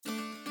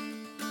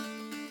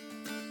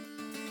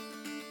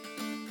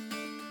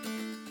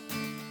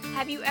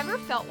Have you ever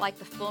felt like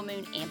the full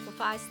moon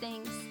amplifies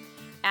things?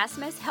 Ask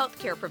most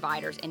healthcare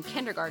providers and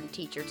kindergarten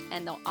teachers,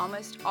 and they'll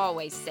almost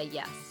always say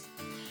yes.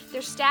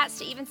 There's stats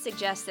to even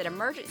suggest that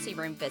emergency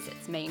room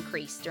visits may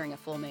increase during a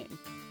full moon.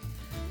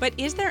 But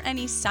is there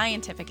any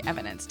scientific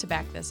evidence to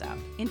back this up?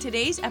 In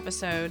today's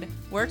episode,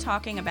 we're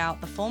talking about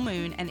the full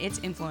moon and its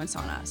influence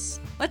on us.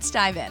 Let's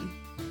dive in.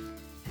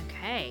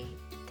 Okay,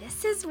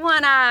 this is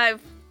one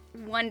I've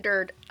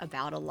wondered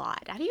about a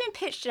lot. I've even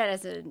pitched it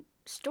as a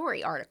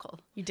story article.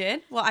 You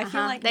did? Well, I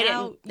feel like they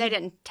now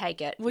didn't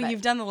take it. Well, but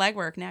you've done the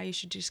legwork. Now you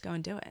should just go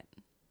and do it.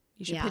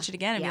 You should pitch it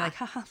again and be like,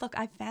 haha, look,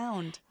 I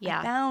found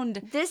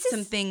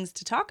some things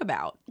to talk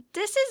about.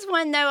 This is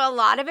one, though, a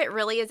lot of it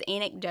really is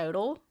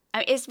anecdotal. I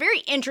mean, it's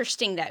very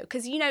interesting, though,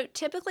 because,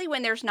 typically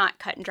when there's not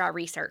cut and dry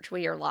research,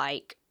 we are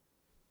like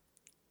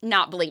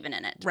not believing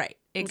in it. Right,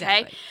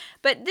 exactly. Okay?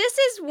 But this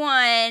is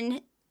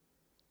one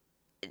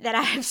that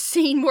I have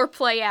seen more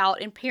play out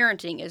in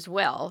parenting as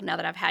well, now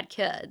that I've had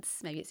kids.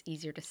 Maybe it's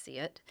easier to see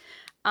it.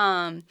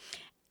 And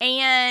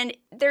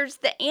there's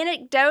the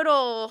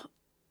anecdotal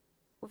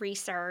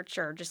research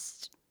or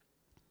just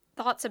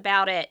thoughts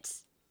about it.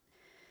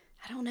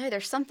 I don't know.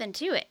 There's something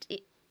to it.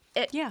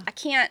 I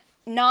can't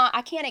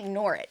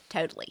ignore it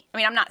totally. I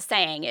mean, I'm not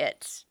saying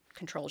it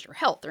controls your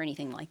health or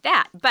anything like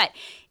that, but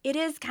it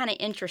is kind of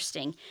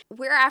interesting.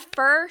 Where I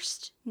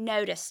first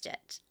noticed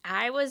it,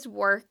 I was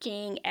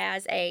working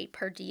as a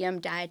per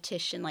diem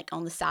dietitian, like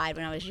on the side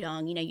when I was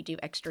young. You do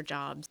extra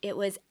jobs. It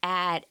was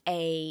at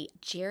a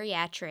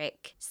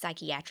geriatric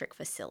psychiatric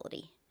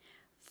facility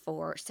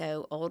for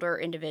older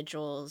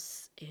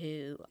individuals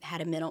who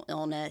had a mental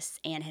illness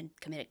and had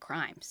committed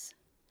crimes.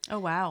 Oh,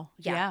 wow.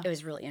 Yeah. It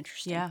was really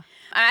interesting. Yeah.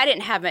 I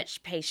didn't have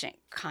much patient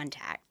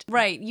contact.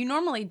 Right. You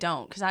normally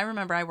don't, because I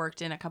remember I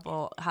worked in a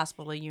couple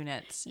hospital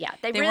units. Yeah.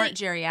 They weren't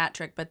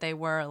geriatric, but they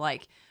were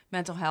like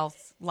mental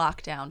health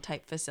lockdown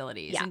type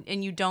facilities. Yeah.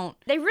 And you don't.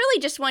 They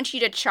really just want you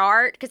to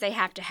chart because they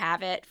have to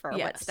have it for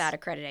what's that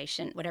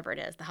accreditation, whatever it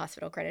is, the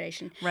hospital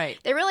accreditation. Right.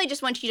 They really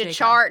just want you to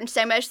chart. And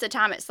so most of the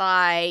time it's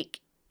like,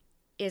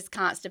 is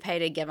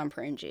constipated, give them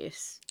prune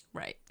juice.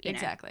 Right.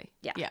 Exactly.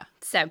 Yeah.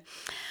 So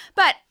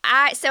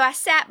I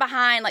sat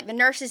behind like the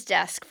nurse's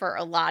desk for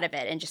a lot of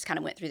it and just kind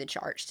of went through the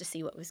charts to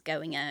see what was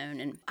going on.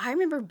 And I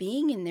remember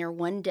being in there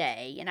one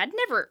day, and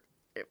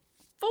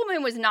full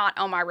moon was not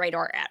on my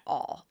radar at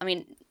all. I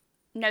mean,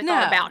 no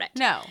thought about it.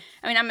 No.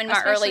 I mean, I'm in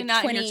my early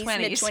 20s,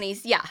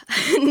 mid-20s. Yeah.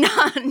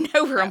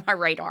 Nowhere on my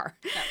radar.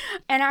 No.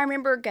 And I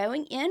remember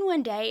going in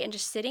one day and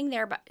just sitting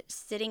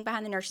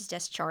behind the nurse's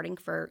desk charting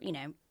for,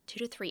 2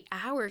 to 3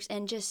 hours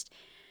and just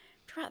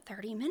for about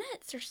 30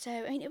 minutes or so.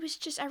 I mean, it was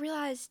just, I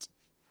realized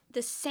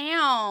the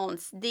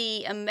sounds,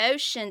 the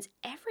emotions,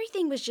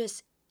 everything was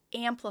just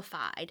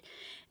amplified.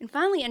 And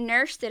finally, a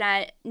nurse that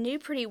I knew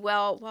pretty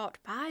well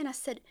walked by, and I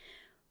said,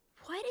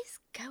 "What is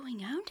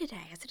going on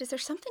today?" I said, "Is there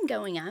something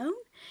going on?"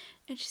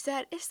 And she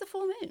said, "It's the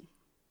full moon."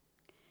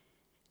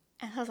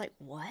 And I was like,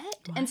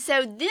 what? And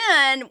so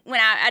then when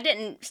I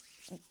didn't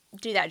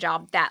do that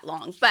job that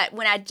long, but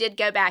when I did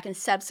go back in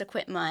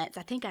subsequent months,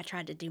 I think I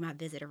tried to do my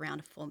visit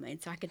around a full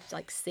moon so I could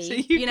see, so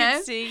you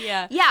could see,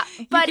 yeah. Yeah.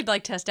 But you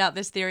could test out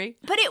this theory.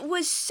 But it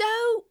was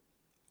so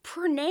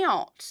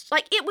pronounced.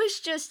 Like it was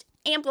just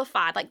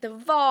amplified, like the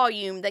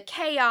volume, the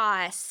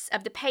chaos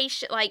of the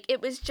patient. Like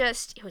it was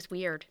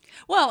weird.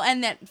 Well,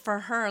 and that for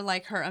her,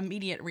 like her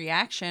immediate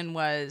reaction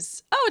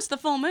was, oh, it's the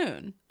full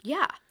moon.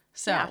 Yeah.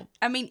 So,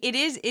 I mean, it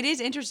is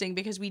interesting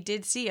because we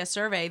did see a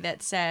survey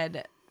that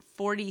said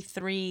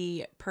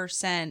 43%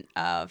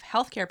 of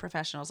healthcare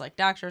professionals like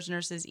doctors,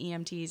 nurses,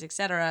 EMTs,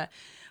 etc.,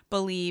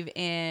 believe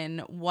in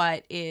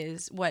what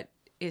is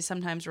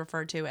sometimes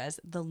referred to as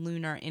the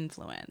lunar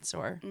influence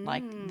or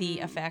like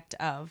the effect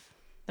of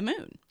the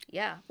moon.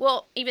 Yeah.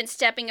 Well, even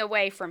stepping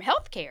away from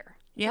healthcare,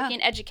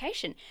 in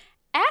education.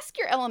 Ask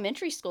your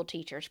elementary school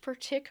teachers,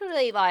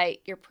 particularly like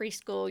your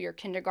preschool, your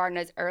kindergarten,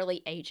 those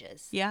early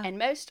ages. Yeah. And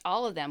most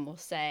all of them will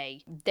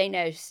say they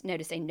notice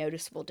a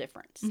noticeable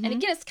difference. Mm-hmm. And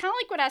again, it's kind of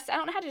like what I said. I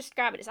don't know how to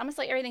describe it. It's almost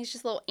like everything's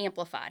just a little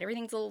amplified.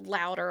 Everything's a little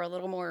louder, a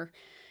little more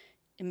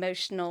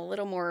emotional, a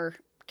little more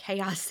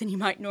chaos than you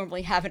might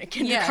normally have in a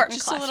kindergarten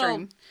classroom. A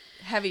little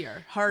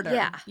heavier,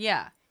 harder.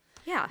 Yeah.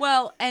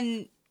 Well,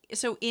 and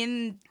so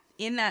in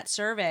that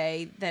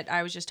survey that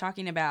I was just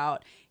talking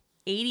about,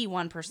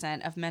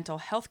 81% of mental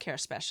health care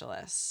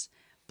specialists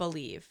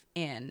believe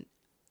in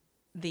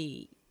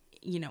the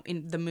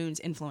moon's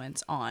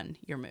influence on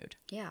your mood.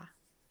 Yeah.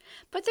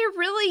 But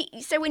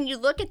so when you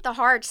look at the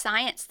hard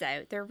science,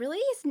 though, there really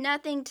is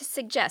nothing to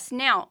suggest.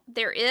 Now,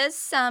 there is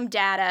some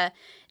data.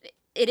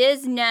 It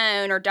is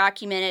known or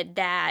documented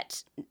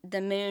that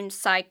the moon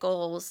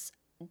cycles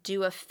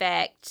do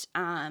affect,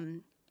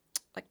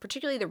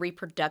 particularly the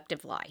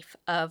reproductive life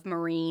of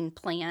marine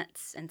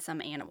plants and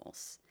some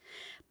animals.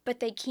 But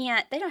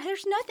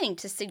there's nothing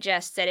to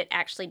suggest that it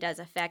actually does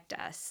affect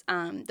us.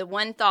 The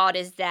one thought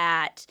is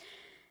that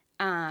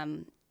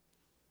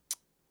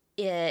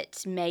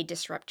it may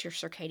disrupt your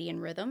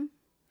circadian rhythm.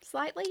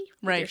 slightly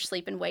with Right. your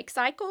sleep and wake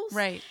cycles.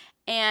 Right.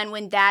 And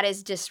when that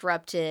is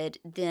disrupted,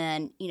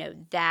 then,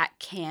 that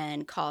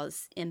can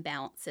cause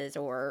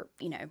imbalances or,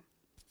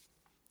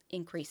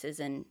 increases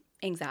in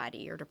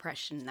anxiety or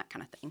depression, that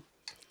kind of thing.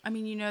 I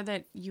mean, you know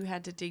that you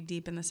had to dig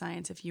deep in the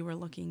science if you were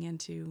looking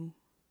into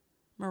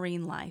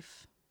marine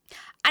life.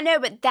 I know,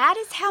 but that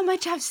is how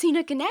much I've seen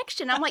a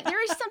connection. I'm like,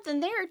 there is something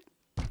there.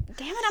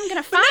 Damn it, I'm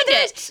going to find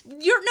it.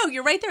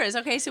 You're right, there is.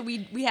 Okay, so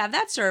we have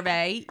that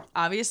survey.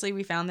 Obviously,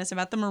 we found this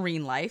about the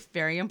marine life.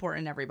 Very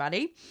important,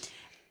 everybody.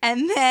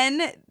 And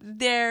then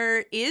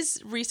there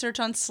is research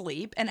on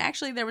sleep. And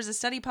actually, there was a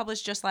study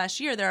published just last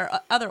year. There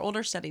are other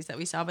older studies that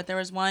we saw, but there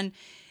was one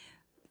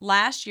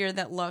last year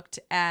that looked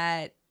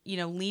at,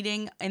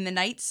 leading in the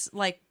nights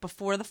like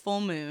before the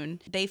full moon.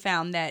 They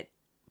found that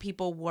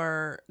people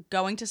were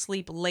going to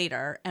sleep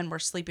later and were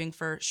sleeping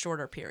for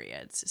shorter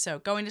periods. So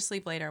going to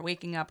sleep later,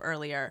 waking up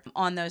earlier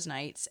on those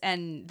nights.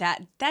 And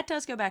that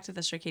does go back to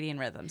the circadian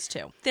rhythms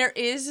too. There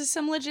is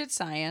some legit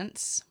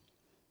science.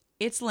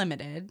 It's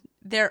limited.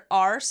 There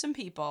are some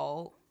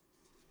people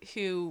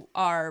who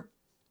are,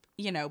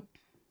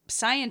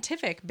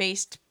 scientific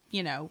based,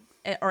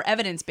 or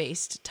evidence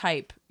based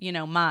type,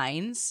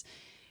 minds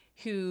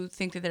who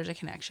think that there's a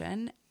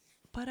connection.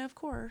 But of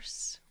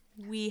course,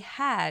 we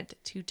had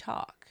to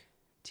talk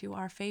to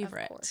our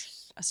favorite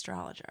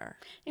astrologer.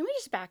 And we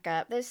just back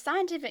up. Those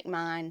scientific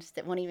minds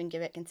that won't even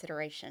give it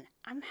consideration.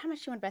 How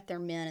much you want to bet they're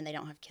men and they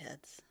don't have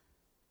kids?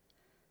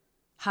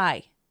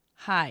 High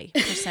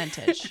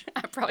percentage.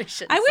 I probably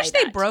shouldn't I say wish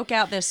they that. broke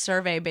out this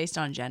survey based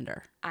on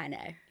gender. I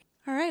know.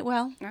 All right,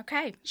 well.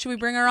 Okay. Should we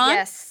bring her on?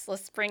 Yes,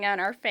 let's bring on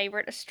our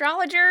favorite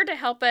astrologer to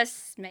help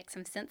us make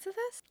some sense of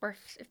this, or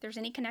if there's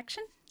any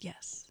connection.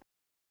 Yes.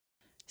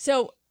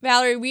 So,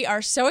 Valerie, we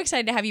are so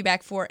excited to have you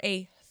back for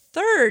a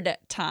third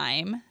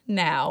time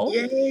now.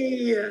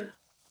 Yay!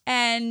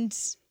 And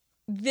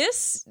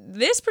this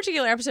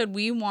particular episode,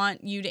 we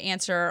want you to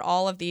answer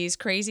all of these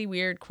crazy,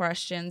 weird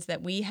questions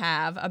that we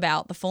have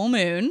about the full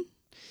moon.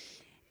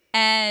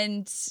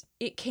 And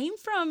it came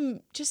from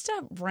just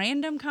a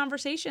random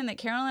conversation that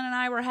Carolyn and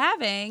I were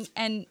having.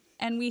 And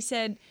we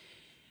said,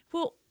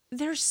 well,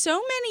 there's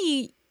so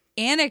many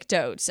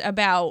anecdotes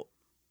about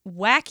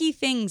wacky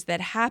things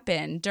that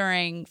happen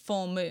during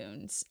full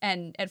moons.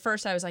 And at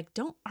first I was like,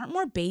 aren't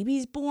more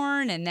babies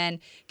born? And then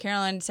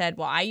Carolyn said,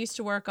 well, I used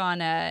to work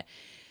on a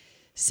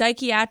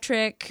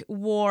psychiatric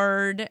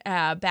ward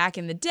back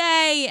in the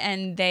day,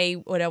 and they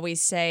would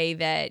always say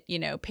that,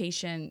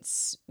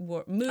 patients'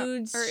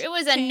 moods. Or it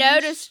was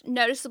a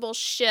noticeable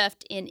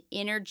shift in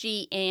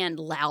energy and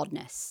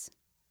loudness.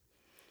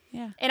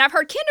 Yeah. And I've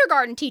heard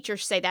kindergarten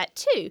teachers say that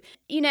too.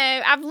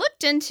 I've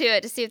looked into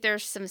it to see if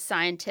there's some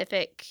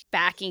scientific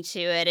backing to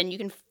it, and you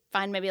can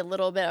find maybe a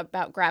little bit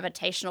about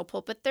gravitational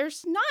pull, but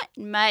there's not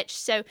much.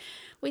 So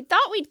we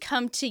thought we'd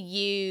come to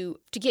you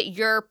to get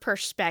your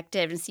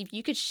perspective and see if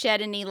you could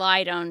shed any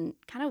light on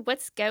kind of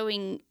what's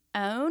going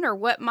on or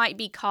what might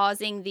be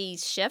causing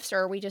these shifts, or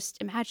are we just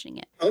imagining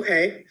it?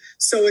 Okay.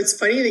 So it's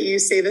funny that you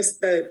say this,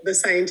 the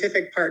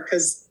scientific part,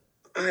 because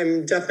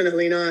I'm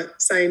definitely not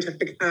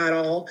scientific at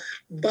all,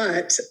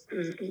 but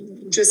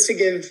just to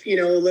give,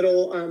 a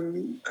little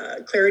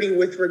clarity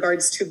with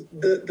regards to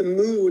the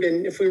mood.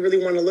 And if we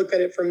really want to look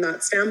at it from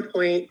that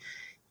standpoint,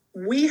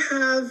 we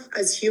have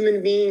as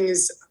human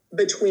beings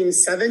between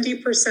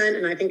 70%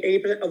 and I think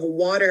 80% of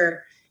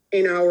water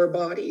in our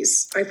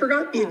bodies. I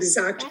forgot the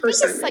exact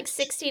percentage. I think it's like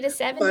 60 to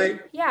 70.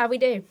 But yeah, we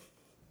do.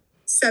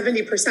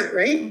 70%,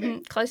 right?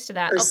 Mm-hmm. Close to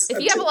that. Or If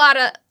you have a lot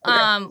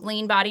of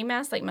lean body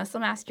mass, like muscle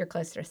mass, you're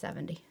closer to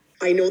 70.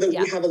 I know that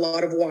we have a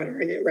lot of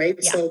water in it, right?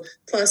 Yeah. So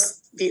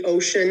plus the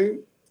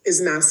ocean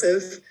is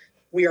massive.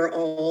 We are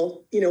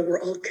all, we're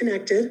all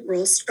connected. We're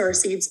all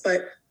starseeds.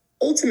 But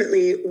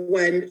ultimately,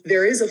 when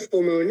there is a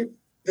full moon,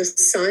 the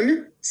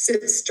sun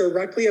sits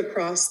directly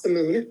across the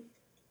moon,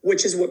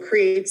 which is what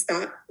creates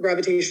that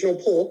gravitational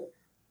pull.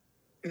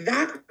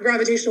 That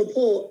gravitational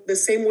pull, the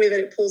same way that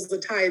it pulls the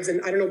tides,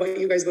 and I don't know about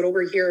you guys, but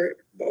over here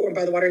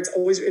by the water, it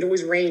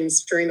always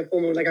rains during the full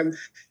moon.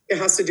 It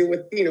has to do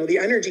with the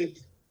energy,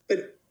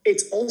 but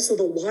it's also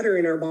the water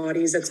in our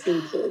bodies that's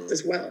being pulled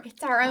as well.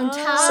 It's our own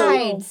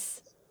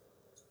tides. So,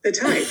 the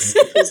tides,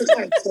 it pulls the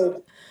tides.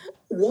 So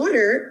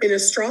water in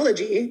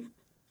astrology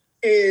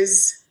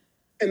is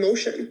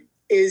emotion,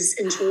 is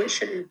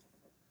intuition.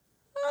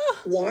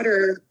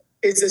 Water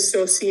is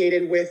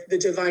associated with the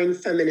divine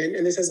feminine,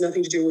 and this has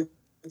nothing to do with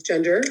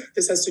gender.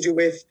 This has to do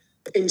with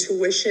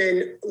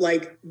intuition,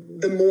 like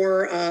the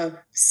more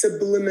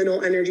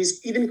subliminal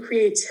energies, even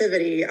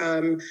creativity,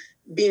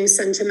 being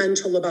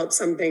sentimental about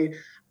something.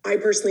 I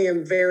personally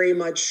am very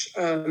much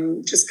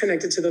just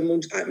connected to the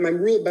moon. I'm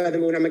ruled by the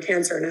moon. I'm a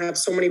Cancer, and I have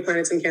so many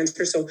planets in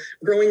Cancer. So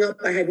growing up,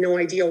 I had no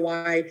idea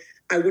why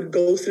I would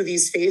go through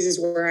these phases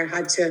where I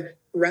had to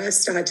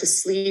rest, I had to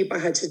sleep, I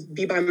had to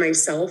be by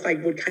myself. I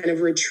would kind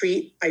of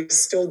retreat. I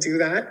still do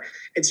that.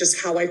 It's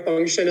just how I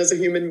function as a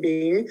human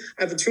being.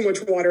 I have too much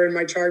water in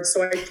my chart.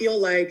 So I feel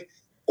like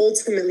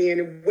ultimately,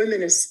 and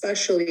women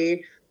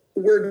especially,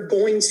 we're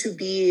going to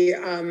be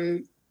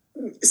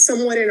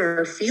somewhat in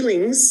our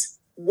feelings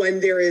when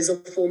there is a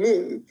full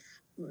moon.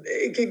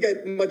 It could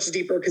get much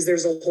deeper because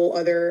there's a whole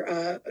other,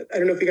 I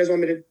don't know if you guys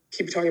want me to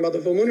keep talking about the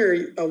full moon or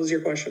that was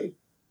your question.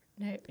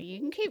 No, you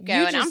can keep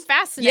going. I'm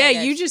fascinated.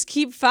 Yeah, you just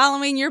keep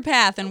following your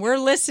path and we're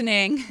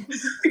listening.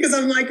 Because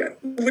I'm like,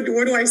 what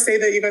do I say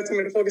that you guys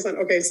want me to focus on?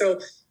 Okay, so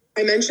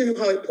I mentioned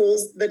how it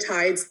pulls the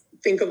tides.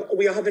 Think of,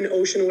 we all have an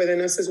ocean within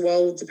us as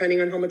well,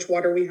 depending on how much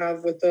water we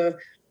have with the,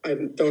 I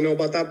don't know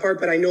about that part,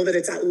 but I know that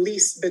it's at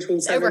least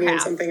between 70 and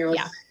something else.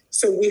 Yeah.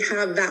 So we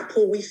have that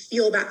pull. We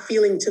feel that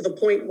feeling to the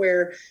point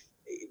where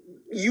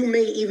you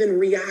may even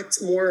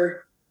react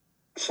more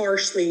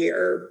harshly,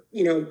 or,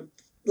 you know,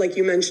 like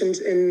you mentioned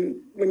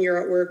when you're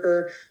at work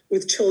or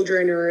with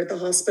children or at the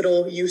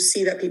hospital, you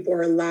see that people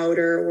are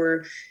louder,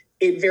 or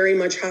it very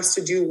much has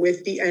to do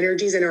with the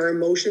energies and our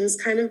emotions,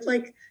 kind of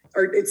like,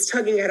 or it's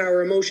tugging at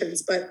our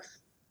emotions. But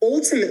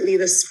ultimately,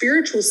 the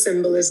spiritual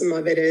symbolism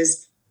of it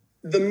is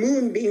the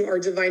moon being our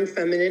divine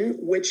feminine,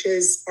 which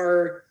is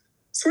our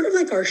sort of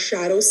like our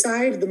shadow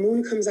side. The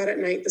moon comes out at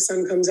night, the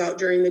sun comes out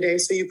during the day.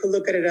 So you could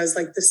look at it as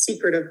like the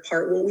secretive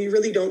part, what we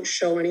really don't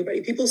show anybody.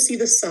 People see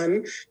the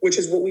sun, which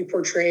is what we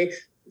portray.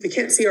 They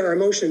can't see our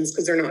emotions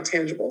because they're not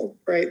tangible,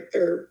 right?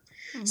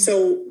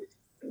 So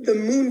the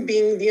moon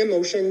being the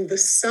emotion, the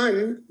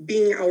sun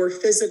being our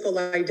physical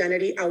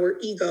identity, our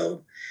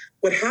ego.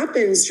 What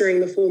happens during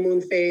the full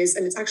moon phase,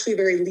 and it's actually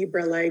very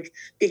Libra-like,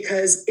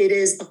 because it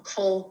is a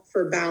call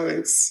for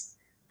balance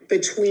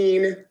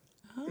between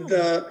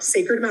the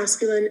sacred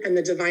masculine and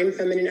the divine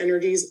feminine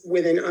energies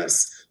within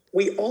us.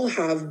 We all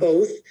have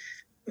both.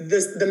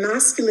 The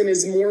masculine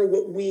is more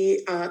what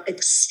we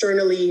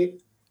externally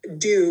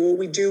do, what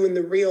we do in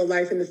the real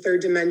life, in the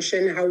third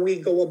dimension, how we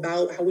go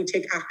about, how we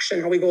take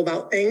action, how we go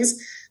about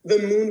things. The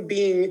moon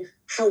being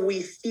how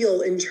we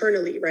feel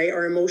internally, right?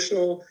 Our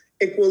emotional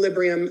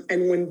equilibrium.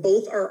 And when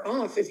both are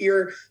off, if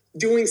you're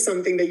doing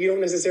something that you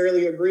don't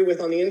necessarily agree with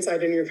on the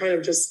inside and you're kind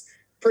of just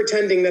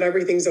pretending that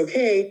everything's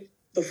okay,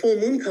 the full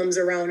moon comes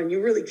around and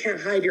you really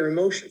can't hide your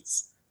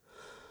emotions.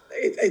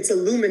 It's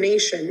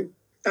illumination.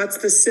 That's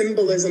the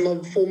symbolism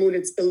of full moon.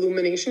 It's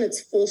illumination.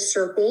 It's full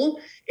circle.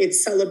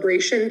 It's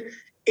celebration.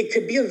 It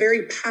could be a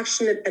very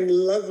passionate and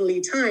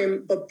lovely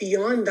time, but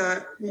beyond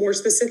that, more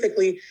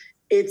specifically,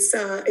 it's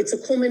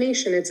a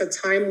culmination. It's a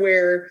time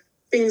where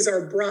things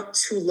are brought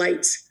to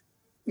light,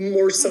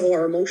 more so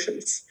our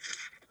emotions.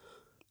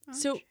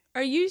 So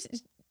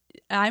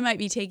I might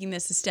be taking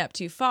this a step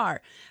too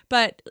far,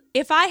 but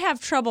if I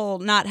have trouble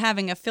not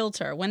having a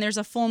filter when there's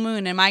a full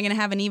moon, am I going to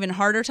have an even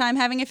harder time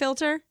having a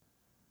filter?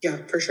 Yeah,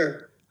 for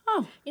sure.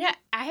 Oh, You know,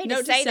 I hate note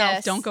to say self,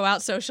 this. don't go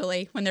out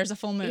socially when there's a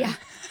full moon. Yeah.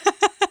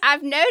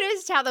 I've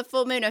noticed how the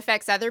full moon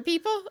affects other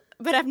people,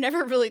 but I've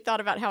never really thought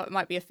about how it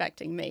might be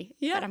affecting me.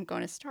 Yeah. But I'm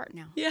going to start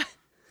now. Yeah.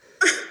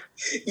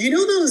 You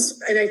know those,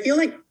 and I feel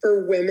like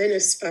for women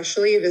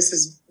especially, this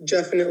is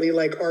definitely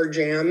like our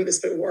jam,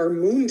 it's our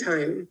moon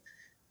time.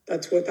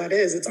 That's what that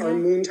is. It's our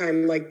moon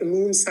time, like the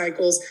moon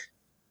cycles.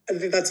 I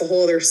think that's a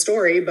whole other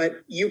story,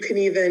 but you can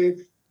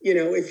even, you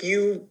know, if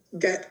you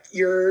get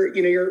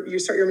you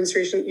start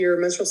your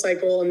menstrual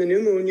cycle on the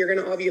new moon, you're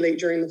going to ovulate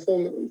during the full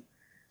moon.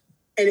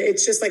 And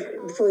it's just like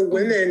for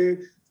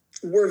women,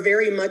 we're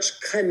very much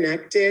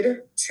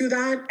connected to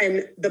that.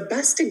 And the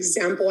best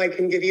example I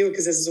can give you,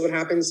 because this is what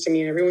happens to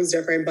me and everyone's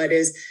different, but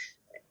is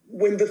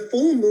when the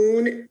full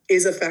moon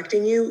is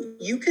affecting you,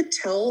 you could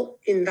tell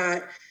in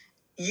that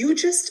you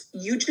just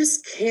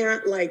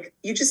can't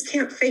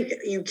fake it.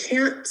 You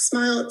can't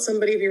smile at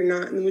somebody if you're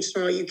not in the mood to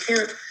smile. You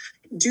can't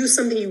do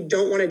something you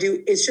don't want to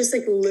do. It's just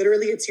like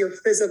literally it's your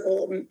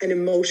physical and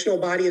emotional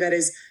body that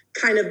is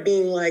kind of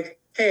being like,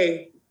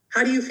 hey,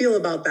 how do you feel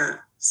about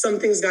that?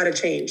 Something's got to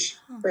change,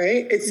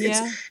 right? It's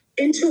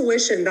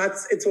intuition.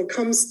 It's what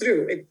comes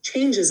through. It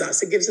changes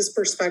us. It gives us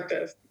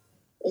perspective,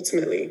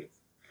 ultimately.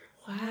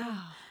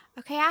 Wow.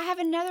 Okay, I have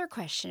another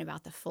question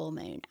about the full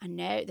moon. I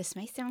know this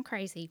may sound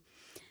crazy,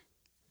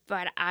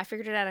 but I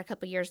figured it out a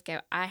couple years ago.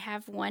 I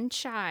have one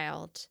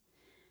child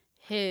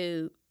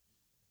who,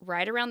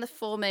 right around the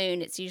full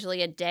moon, it's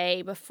usually a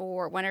day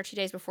before, 1 or 2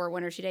 days before,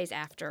 1 or 2 days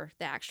after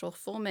the actual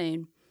full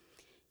moon,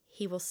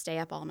 he will stay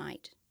up all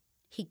night.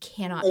 He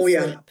cannot sleep.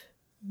 Yeah.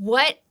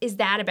 What is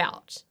that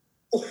about?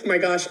 Oh my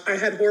gosh, I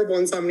had horrible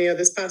insomnia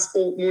this past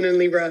full moon in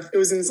Libra. It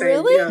was insane.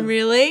 Really? Yeah.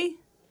 Really?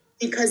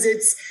 Because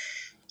it's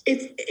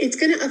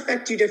going to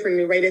affect you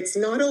differently, right? It's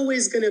not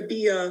always going to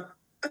be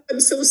I'm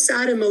so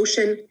sad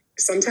emotion.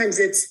 Sometimes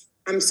it's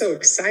I'm so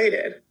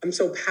excited. I'm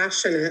so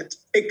passionate.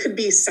 It could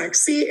be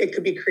sexy. It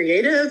could be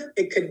creative.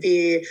 It could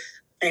be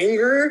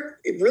anger.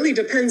 It really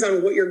depends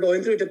on what you're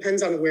going through. It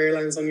depends on where it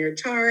lands on your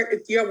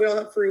chart. We all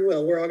have free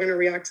will. We're all going to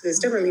react to this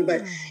differently,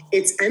 but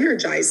it's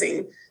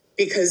energizing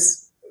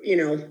because, you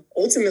know,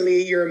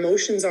 ultimately your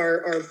emotions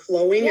are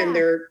flowing and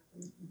they're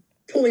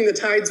pulling the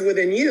tides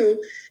within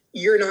you.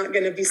 You're not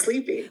going to be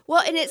sleepy.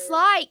 Well, and it's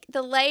like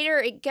the later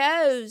it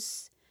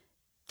goes,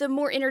 the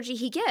more energy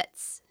he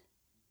gets.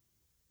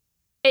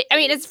 I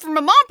mean, it's from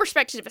a mom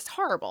perspective, it's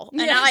horrible.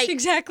 And Yes,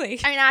 exactly.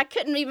 I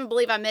couldn't even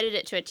believe I admitted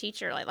it to a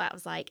teacher. Like, I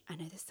was like, I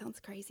know this sounds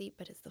crazy,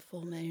 but it's the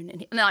full moon.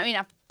 And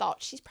I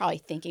thought she's probably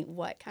thinking,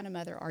 what kind of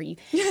mother are you?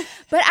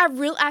 But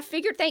I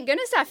figured, thank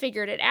goodness I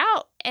figured it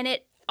out. And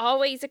it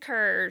always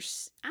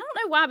occurs, I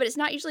don't know why, but it's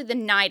not usually the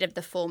night of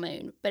the full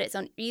moon, but it's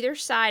on either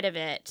side of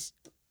it.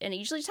 And it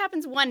usually just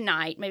happens one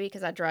night, maybe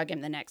because I drug him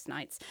the next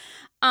nights.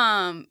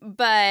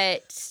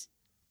 But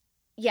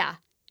yeah.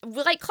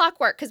 Like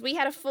clockwork, because we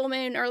had a full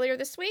moon earlier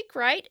this week,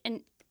 right?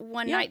 And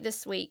one night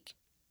this week,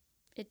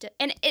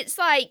 and it's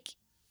like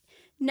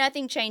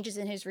nothing changes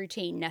in his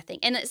routine, nothing.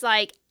 And it's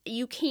like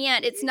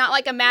it's not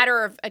like a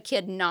matter of a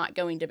kid not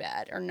going to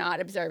bed or not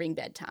observing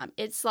bedtime.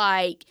 It's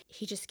like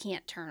he just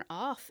can't turn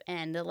off.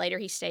 And the later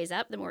he stays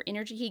up, the more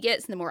energy he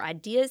gets and the more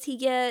ideas he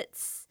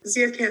gets. Does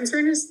he have cancer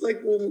in his, I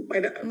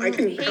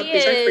can He happily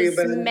check for you,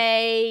 but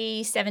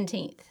May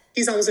 17th.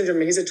 He's almost in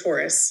Germany. He's a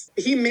Taurus.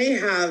 He may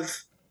have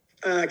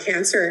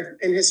cancer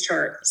in his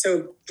chart.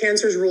 So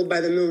cancer is ruled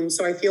by the moon.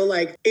 So I feel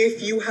like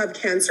if you have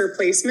cancer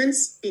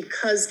placements,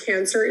 because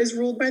cancer is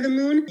ruled by the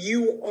moon,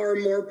 you are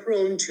more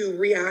prone to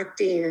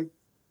reacting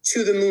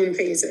to the moon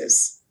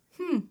phases.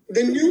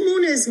 The new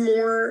moon is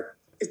more,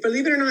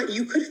 believe it or not,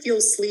 you could feel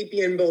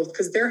sleepy in both,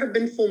 because there have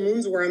been full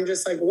moons where I'm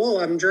just like,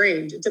 whoa, I'm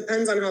drained. It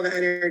depends on how the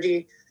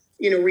energy,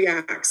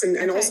 reacts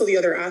and also the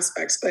other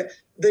aspects. But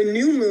the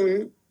new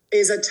moon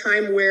is a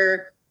time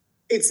where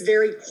it's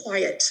very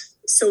quiet.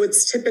 So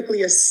it's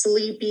typically a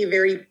sleepy,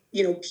 very,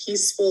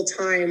 peaceful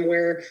time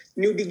where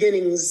new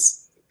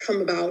beginnings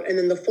come about. And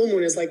then the full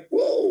moon is like,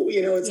 whoa,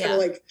 it's kind of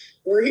like,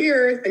 we're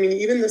here. I mean,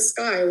 even the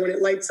sky, when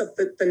it lights up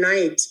the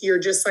night, you're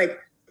just like,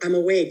 I'm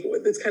awake.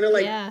 It's kind of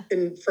like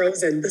in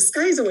Frozen, the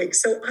sky's awake,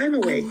 so I'm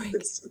awake.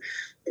 It's,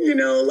 kind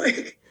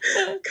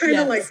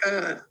of like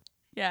that.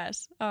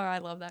 Yes. Oh, I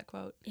love that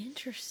quote.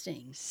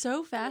 Interesting.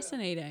 So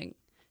fascinating.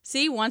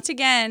 See, once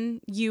again,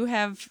 you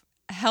have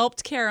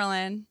helped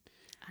Carolyn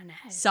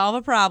solve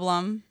a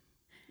problem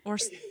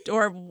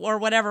or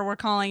whatever we're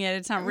calling it.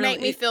 It's not really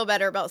make me feel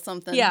better about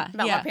something. About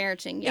my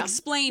parenting. Yeah.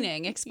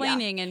 Explaining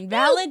and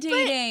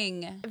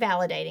validating.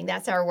 Validating.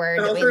 That's our word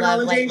Val that we for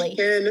love validation.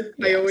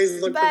 lately. I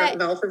always look for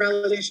Val for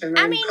validation.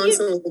 I'm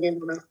constantly looking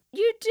for that.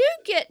 You do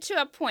get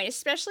to a point,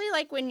 especially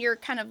like when you're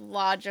kind of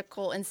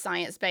logical and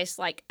science-based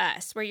like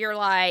us, where you're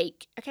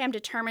like, okay, I'm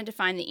determined to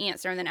find the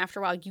answer. And then after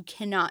a while, you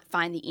cannot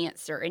find the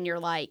answer. And you're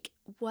like,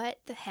 what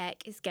the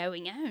heck is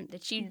going on?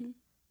 That you...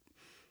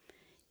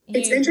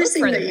 It's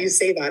interesting that you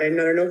say that,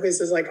 and I don't know if this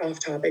is like off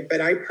topic,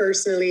 but I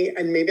personally,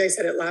 and maybe I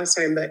said it last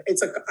time, but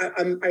it's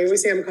I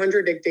always say I'm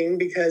contradicting,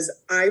 because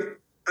I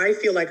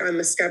feel like I'm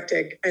a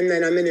skeptic, and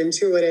then I'm an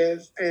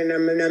intuitive, and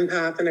I'm an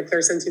empath and a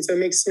clairsentient, so it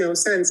makes no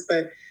sense.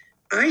 But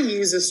I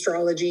use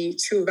astrology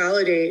to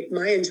validate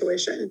my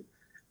intuition.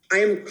 I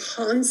am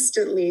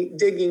constantly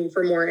digging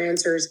for more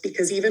answers,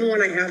 because even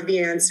when I have the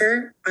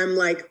answer, I'm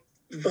like,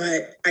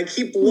 but I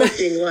keep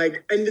looking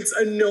and it's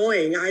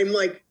annoying. I'm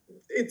like,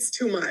 it's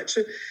too much.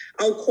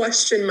 I'll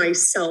question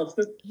myself,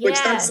 which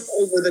that's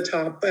over the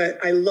top, but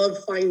I love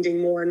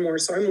finding more and more.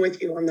 So I'm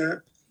with you on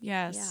that.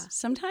 Yes. Yeah.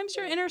 Sometimes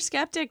your inner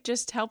skeptic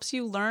just helps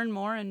you learn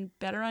more and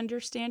better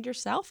understand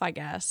yourself, I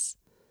guess.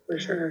 For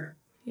sure.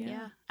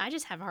 Yeah. I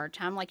just have a hard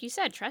time, like you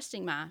said,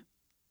 trusting my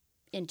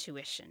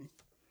intuition.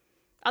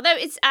 Although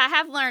I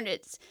have learned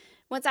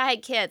once I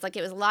had kids, like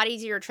it was a lot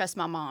easier to trust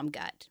my mom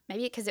gut.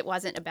 Maybe because it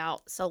wasn't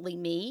about solely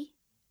me,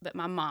 but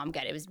my mom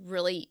gut.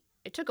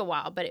 It took a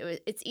while, but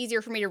it's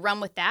easier for me to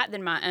run with that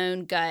than my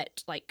own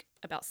gut, like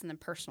about something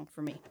personal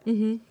for me.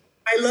 Mm-hmm.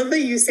 I love that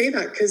you say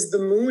that, because the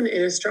moon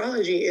in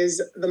astrology is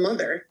the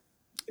mother.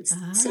 It's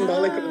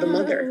symbolic of the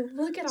mother.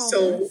 Look at all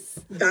this.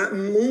 So that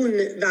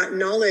moon, that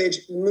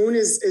knowledge, moon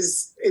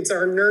it's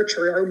our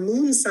nurture. Our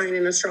moon sign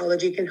in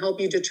astrology can help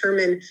you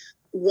determine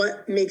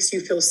what makes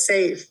you feel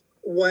safe.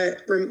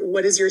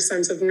 What is your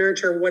sense of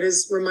nurture? What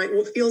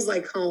feels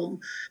like home?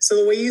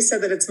 So the way you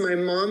said that it's my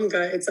mom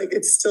gut, it's like,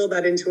 it's still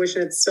that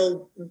intuition. It's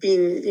still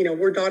being,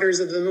 we're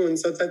daughters of the moon.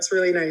 So that's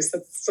really nice.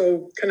 That's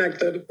so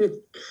connected.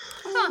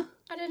 Huh.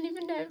 I didn't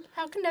even know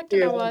how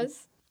connected I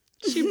was.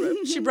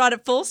 She brought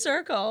it full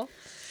circle.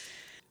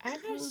 I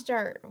gotta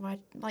start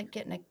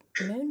getting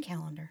a moon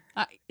calendar.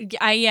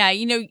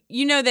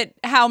 You know that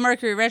how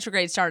Mercury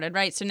retrograde started,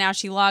 right? So now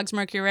she logs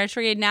Mercury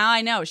retrograde. Now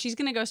I know she's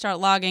gonna go start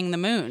logging the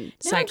moon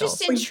cycles. I'm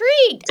just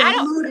intrigued.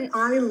 Download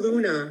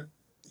iLuna,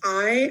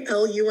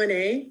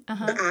 ILUNA,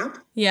 the app.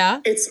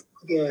 Yeah, it's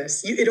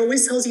fabulous. It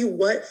always tells you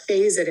what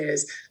phase it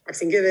is: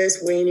 waxing gibbous,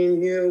 waning,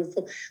 new,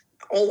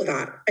 all of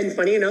that. And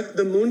funny enough,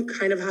 the moon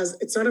kind of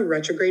it's not a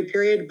retrograde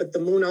period, but the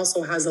moon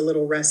also has a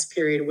little rest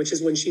period, which is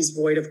when she's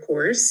void of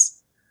course.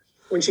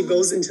 When she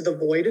goes into the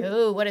void.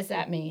 Oh, what does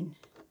that mean?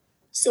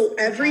 So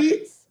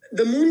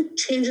the moon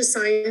changes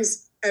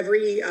signs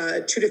every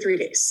 2 to 3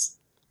 days.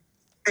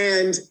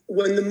 And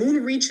when the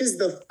moon reaches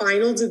the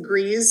final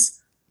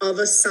degrees of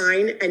a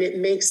sign and it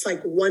makes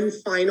like one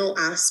final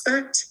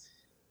aspect,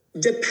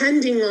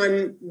 depending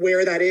on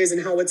where that is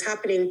and how it's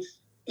happening,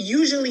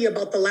 usually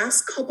about the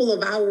last couple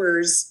of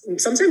hours,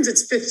 sometimes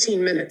it's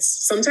 15 minutes,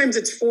 sometimes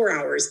it's 4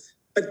 hours.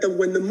 But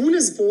when the moon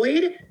is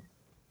void,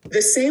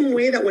 the same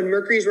way that when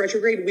Mercury is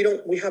retrograde,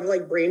 we have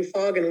like brain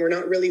fog and we're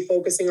not really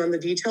focusing on the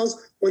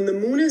details. When the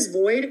moon is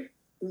void,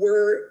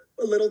 we're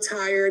a little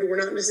tired.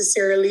 We're not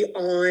necessarily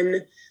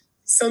on.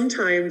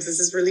 Sometimes, this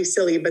is really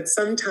silly, but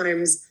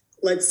sometimes,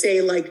 let's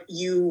say like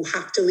you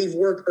have to leave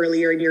work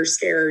earlier and you're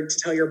scared to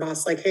tell your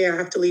boss like, hey, I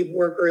have to leave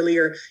work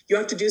earlier. You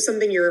have to do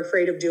something you're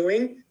afraid of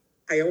doing.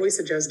 I always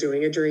suggest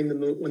doing it during the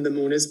moon, when the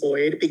moon is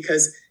void,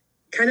 because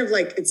kind of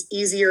like it's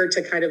easier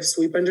to kind of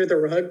sweep under the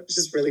rug, which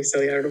is really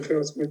silly. I don't know if it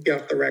was be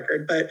off the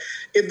record, but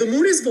if the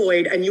moon is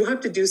void and you have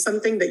to do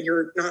something that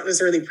you're not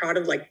necessarily proud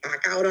of, like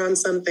back out on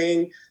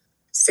something,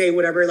 say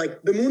whatever,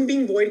 like the moon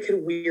being void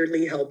can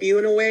weirdly help you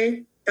in a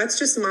way. That's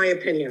just my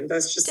opinion.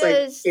 That's just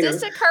Does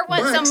this occur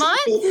once a month?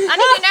 I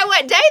need to know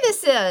what day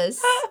this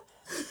is.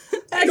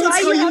 I don't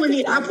tell you in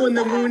the app when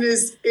the moon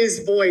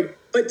is void,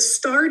 but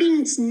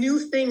starting new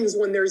things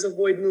when there's a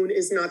void moon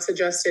is not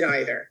suggested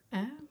either.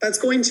 Oh. That's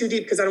going too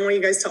deep because I don't want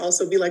you guys to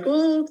also be like,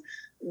 oh,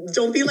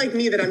 don't be like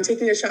me that I'm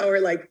taking a shower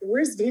like,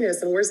 where's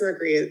Venus and where's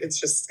Mercury? It's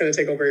just going to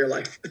take over your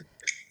life.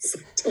 So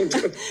don't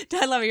do it.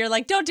 I love it. You're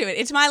like, don't do it.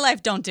 It's my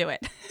life. Don't do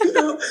it.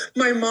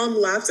 My mom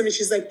laughs at me.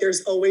 She's like,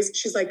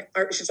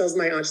 she tells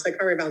my aunt, she's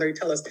like, all right, Valerie,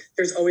 tell us.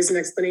 There's always an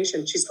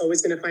explanation. She's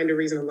always going to find a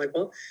reason. I'm like,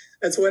 well,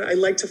 that's what I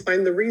like to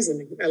find the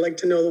reasoning. I like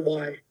to know the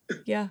why.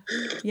 Yeah.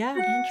 Yeah.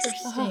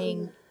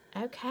 Interesting.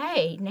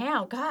 Okay.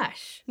 Now,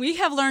 gosh. We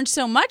have learned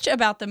so much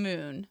about the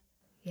moon.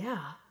 Yeah.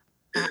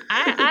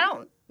 I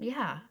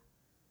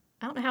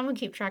don't know how I'm going to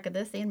keep track of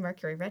this and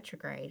Mercury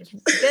retrograde.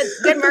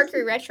 Good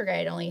Mercury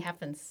retrograde only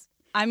happens.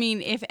 I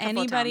mean, if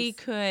anybody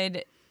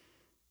could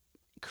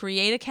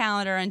create a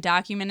calendar and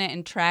document it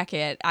and track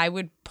it, I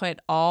would put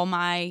all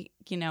my,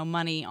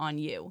 money on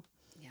you.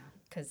 Yeah,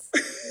 because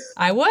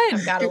I would.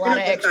 I've got a lot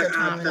of extra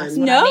time. And that's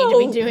what I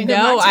need to be doing.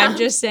 No, I'm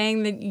just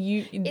saying that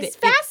It's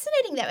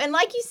fascinating though, and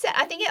like you said,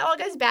 I think it all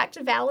goes back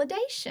to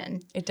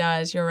validation. It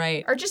does. You're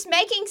right. Or just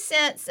making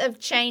sense of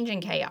change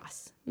and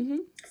chaos. Mm-hmm.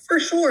 For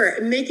sure.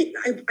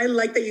 I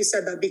like that you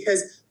said that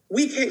because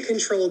we can't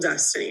control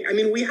destiny. I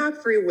mean, we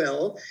have free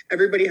will.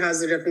 Everybody has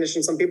their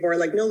definition. Some people are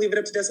like, no, leave it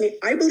up to destiny.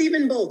 I believe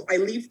in both. I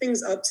leave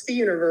things up to the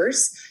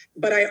universe,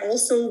 but I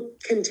also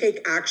can take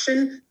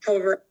action.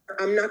 However,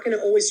 I'm not going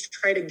to always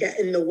try to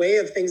get in the way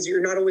of things you're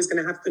not always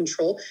going to have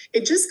control.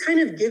 It just kind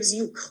of gives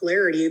you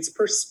clarity. It's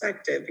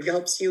perspective. It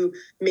helps you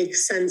make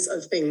sense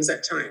of things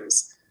at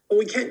times. But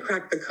we can't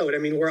crack the code. I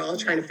mean, we're all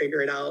trying to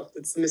figure it out.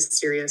 It's a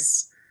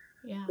mysterious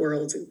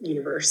world,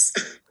 universe.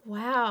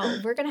 Wow,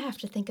 we're gonna have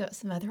to think of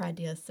some other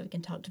ideas so we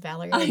can talk to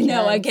Valerie. I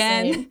know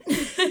again.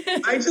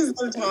 I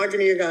just love talking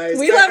to you guys.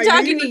 We love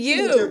talking to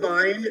you.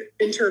 Divine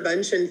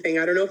intervention thing.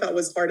 I don't know if that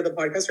was part of the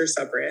podcast or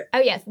separate. Oh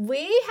yes,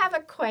 we have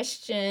a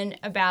question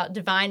about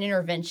divine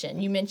intervention.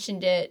 You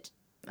mentioned it,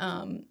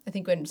 I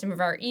think, in some of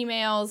our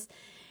emails,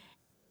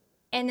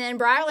 and then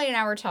Briley and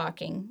I were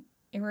talking,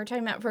 and we were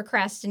talking about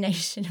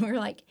procrastination. We were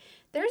like,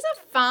 there's a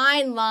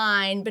fine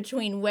line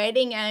between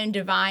waiting on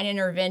divine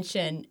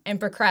intervention and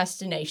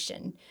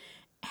procrastination.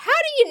 How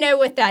do you know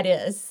what that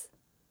is?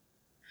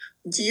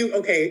 Do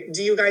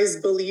you guys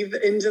believe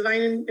in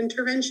divine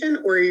intervention,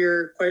 or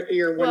you're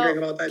wondering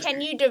about that?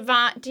 Can you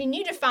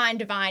define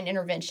divine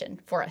intervention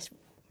for us?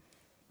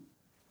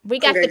 We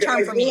got the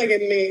term from you. Like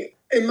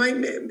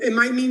it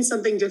might mean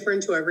something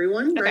different to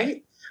everyone,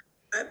 right?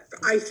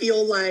 I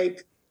feel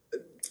like,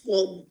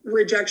 well,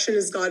 rejection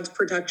is God's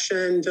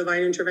protection.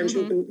 Divine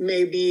intervention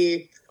may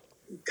be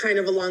kind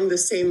of along the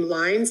same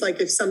lines.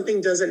 Like if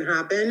something doesn't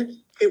happen,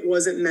 it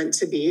wasn't meant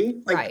to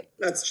be. Like right.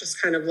 That's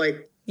just kind of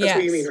like, that's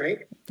what you mean, right?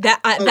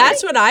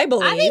 That's what I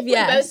believe. I think we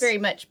both very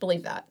much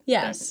believe that.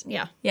 Yes.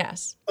 Yeah.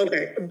 Yes.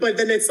 Okay. But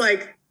then it's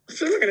like,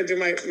 I'm not going to do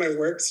my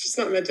work. It's just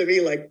not meant to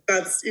be. Like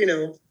that's,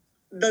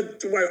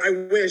 that's why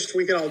I wished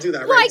we could all do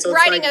that. Like right? So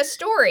writing a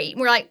story.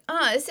 We're like,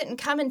 this isn't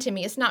coming to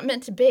me. It's not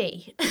meant to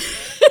be.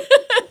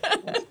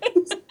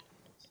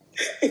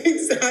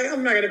 Exactly.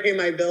 I'm not going to pay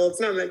my bill. It's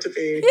not meant to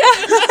be.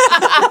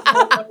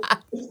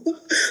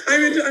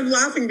 I'm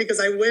laughing because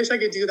I wish I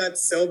could do that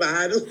so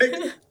bad. Like,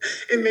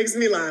 it makes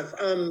me laugh.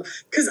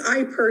 Because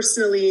I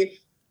personally,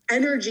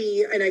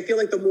 energy, and I feel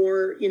like the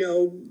more,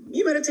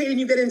 you meditate and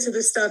you get into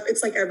this stuff,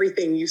 it's like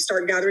everything. You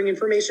start gathering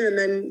information and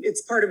then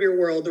it's part of your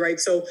world, right?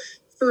 So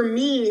for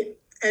me,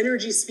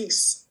 energy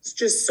speaks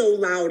just so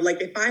loud.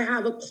 Like if I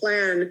have a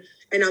plan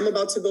and I'm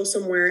about to go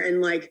somewhere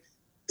and like,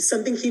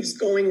 something keeps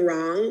going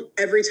wrong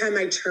every time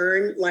I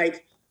turn,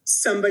 like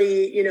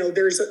somebody,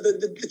 there's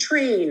the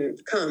train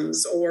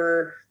comes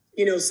or,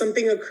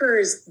 something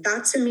occurs.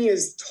 That to me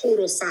is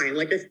total sign.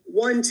 Like if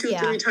 1, 2,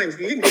 3 times,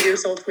 you can give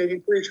yourself maybe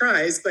 3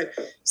 tries, but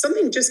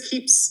something just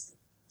keeps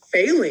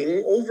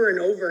failing over and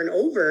over and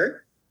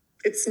over.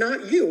 It's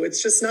not you.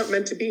 It's just not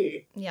meant to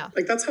be. Yeah.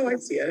 Like that's how I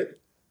see it.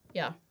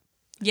 Yeah.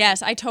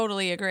 Yes, I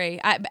totally agree.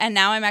 And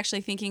now I'm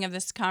actually thinking of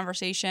this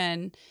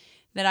conversation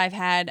that I've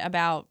had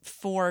about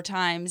 4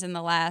 times in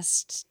the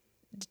last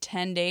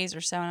 10 days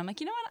or so. And I'm like,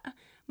 you know what?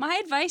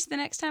 My advice the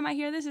next time I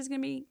hear this is going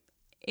to be,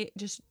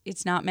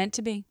 it's not meant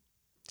to be.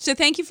 So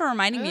thank you for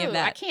reminding me of Ooh,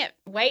 that. I can't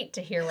wait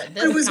to hear what I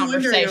this was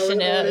wondering. I conversation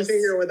wanted is. to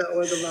hear what that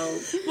was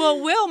about.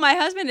 Well, Will, my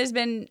husband, has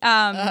been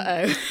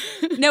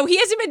no, he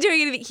hasn't been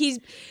doing anything.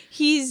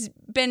 He's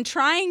been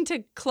trying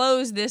to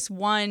close this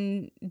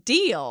one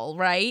deal,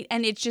 right?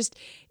 And it's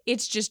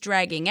just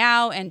dragging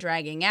out and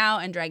dragging out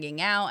and dragging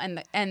out,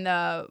 and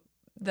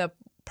the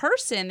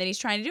person that he's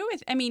trying to do it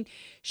with, I mean,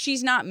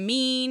 she's not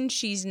mean,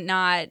 she's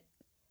not,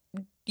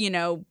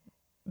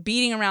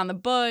 beating around the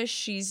bush,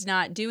 she's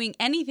not doing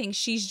anything.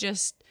 She's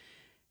just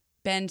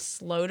been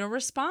slow to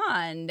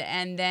respond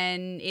and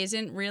then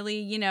isn't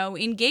really,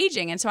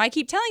 engaging. And so I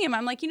keep telling him,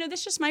 I'm like,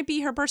 this just might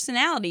be her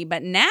personality.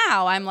 But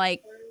now I'm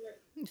like,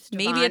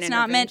 maybe it's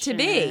not meant to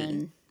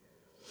be.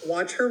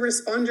 Watch her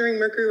respond during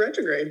Mercury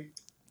retrograde.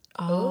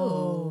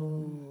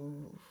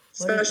 Oh.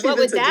 Especially What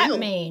if it's would a that deal.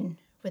 mean?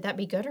 Would that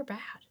be good or bad?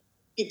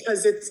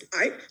 Because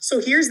so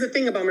here's the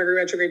thing about Mercury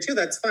retrograde too,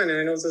 that's fun. And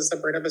I know it's a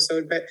separate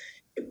episode, but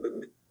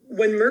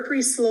when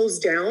Mercury slows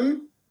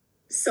down,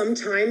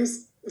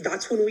 sometimes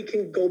that's when we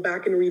can go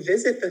back and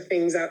revisit the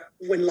things that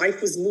when life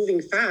was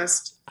moving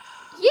fast.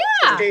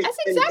 Yeah, that's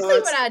exactly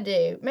what I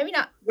do. Maybe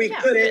not. We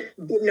couldn't,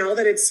 but now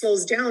that it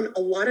slows down,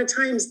 a lot of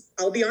times,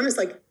 I'll be honest,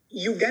 like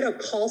you get a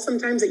call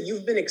sometimes that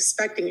you've been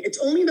expecting. It's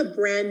only the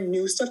brand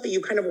new stuff that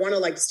you kind of want to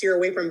like steer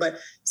away from. But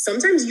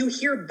sometimes you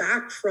hear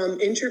back from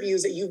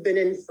interviews that you've been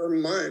in for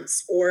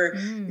months, or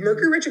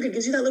Mercury retrograde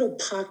gives you that little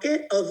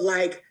pocket of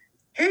like,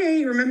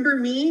 hey, remember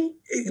me?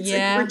 It's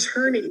like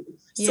returning.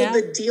 So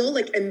the deal,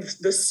 like, and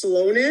the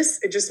slowness,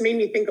 it just made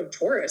me think of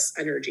Taurus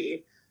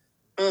energy.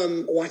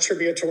 Watch her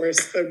be a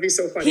Taurus. That'd be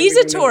so funny. He's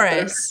a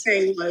Taurus.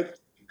 Saying like,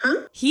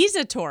 huh? He's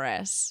a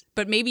Taurus,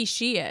 but maybe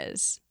she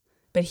is.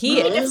 But he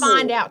We need is. to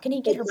find out. Can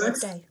he get her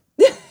birthday?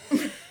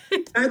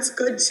 That's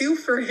good too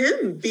for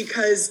him,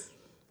 because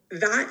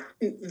that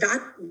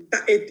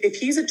if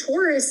he's a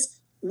Taurus,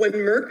 when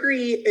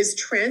Mercury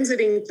is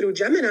transiting through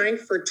Gemini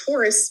for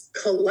Taurus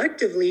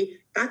collectively,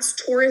 that's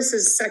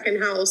Taurus's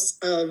second house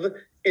of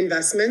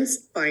investments,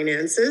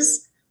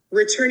 finances,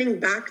 returning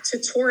back to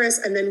Taurus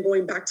and then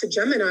going back to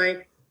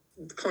Gemini,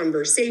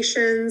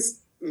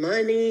 conversations,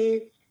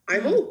 money. I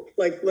hope,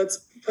 like, let's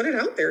put it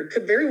out there. It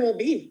could very well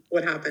be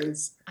what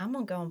happens. I'm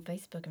going to go on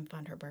Facebook and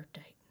find her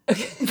birthday.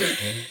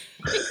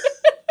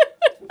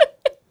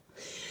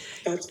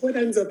 That's what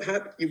ends up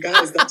happening, you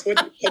guys. That's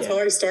how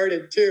I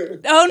started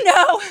too. Oh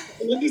no!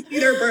 When you see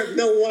their birth,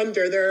 no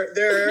wonder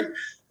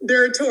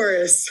they're a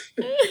Taurus.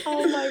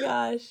 Oh my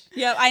gosh!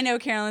 Yeah, I know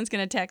Carolyn's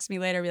gonna text me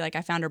later, be like,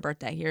 "I found her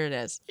birthday. Here it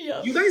is."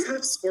 Yeah. You guys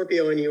have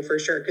Scorpio in you for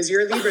sure, because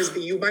you're Libras,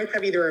 but you might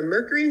have either a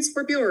Mercury in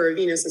Scorpio or a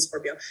Venus in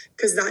Scorpio.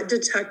 Because that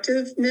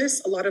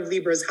detectiveness, a lot of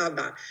Libras have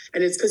that,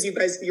 and it's because you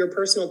guys, your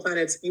personal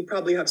planets, you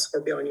probably have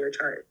Scorpio in your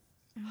chart.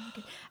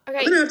 Okay.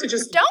 I'm gonna have to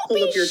just don't pull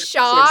be up your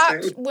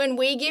shocked when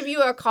we give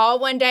you a call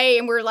one day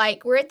and we're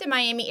like, we're at the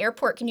Miami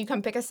airport. Can you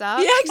come pick us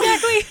up? Yeah,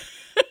 exactly.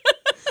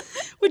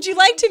 Would you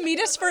like to meet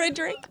us for a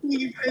drink?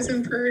 You guys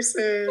in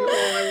person.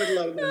 Oh, I would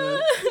love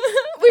that.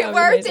 We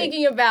were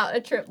thinking about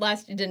a trip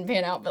last year, didn't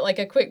pan out, but like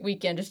a quick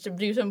weekend just to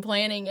do some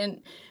planning.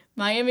 And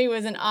Miami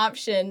was an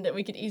option that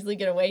we could easily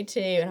get away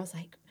to. And I was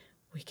like,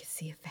 we could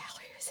see if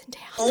Valerie was in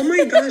town. Oh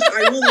my gosh,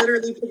 I will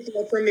literally pick you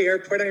up from the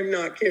airport. I'm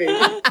not kidding.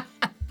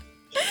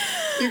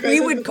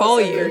 We would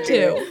call you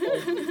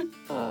too.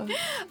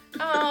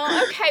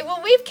 Oh, okay.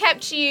 Well, we've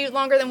kept you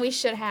longer than we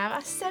should have.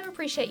 I so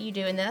appreciate you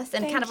doing this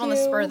and kind of on the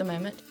spur of the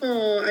moment.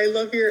 Oh, I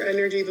love your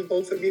energy, the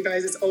both of you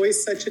guys. It's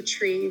always such a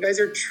treat. You guys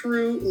are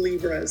true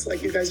Libras.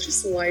 Like, you guys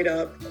just light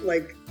up.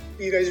 Like,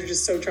 you guys are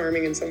just so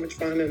charming and so much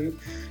fun and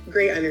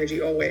great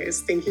energy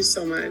always. Thank you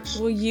so much.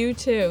 Well, you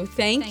too.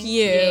 Thank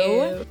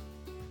you.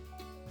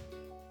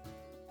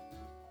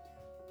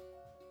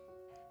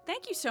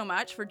 Thank you so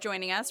much for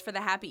joining us for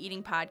the Happy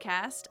Eating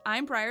Podcast.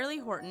 I'm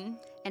Brierly Horton.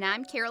 And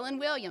I'm Carolyn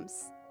Williams.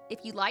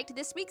 If you liked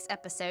this week's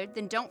episode,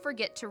 then don't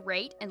forget to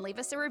rate and leave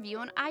us a review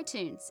on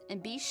iTunes.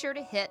 And be sure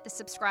to hit the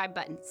subscribe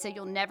button so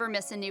you'll never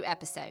miss a new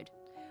episode.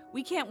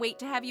 We can't wait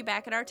to have you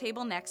back at our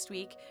table next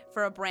week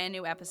for a brand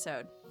new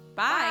episode.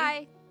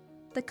 Bye.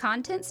 The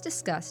contents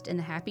discussed in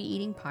the Happy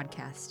Eating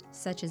Podcast,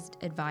 such as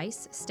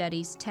advice,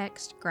 studies,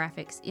 text,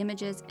 graphics,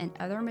 images, and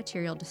other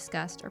material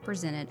discussed or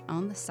presented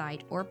on the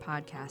site or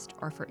podcast,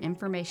 are for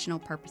informational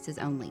purposes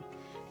only.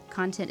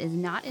 Content is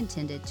not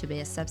intended to be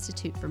a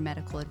substitute for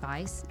medical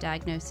advice,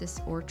 diagnosis,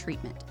 or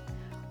treatment.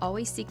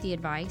 Always seek the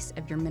advice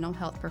of your mental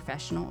health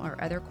professional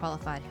or other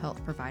qualified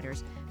health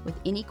providers with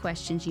any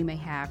questions you may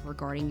have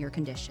regarding your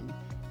condition.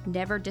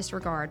 Never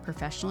disregard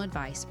professional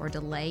advice or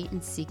delay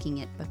in seeking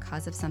it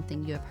because of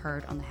something you have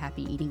heard on the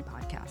Happy Eating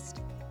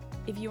Podcast.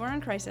 If you are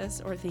in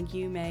crisis or think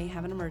you may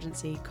have an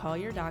emergency, call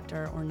your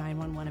doctor or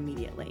 911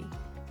 immediately.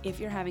 If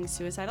you're having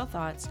suicidal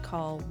thoughts,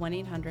 call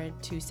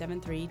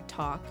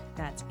 1-800-273-TALK,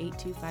 that's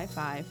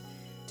 8255,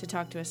 to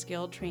talk to a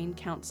skilled, trained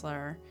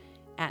counselor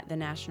at the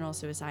National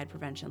Suicide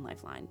Prevention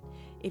Lifeline.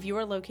 If you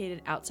are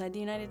located outside the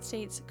United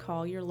States,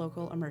 call your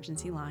local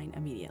emergency line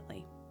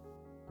immediately.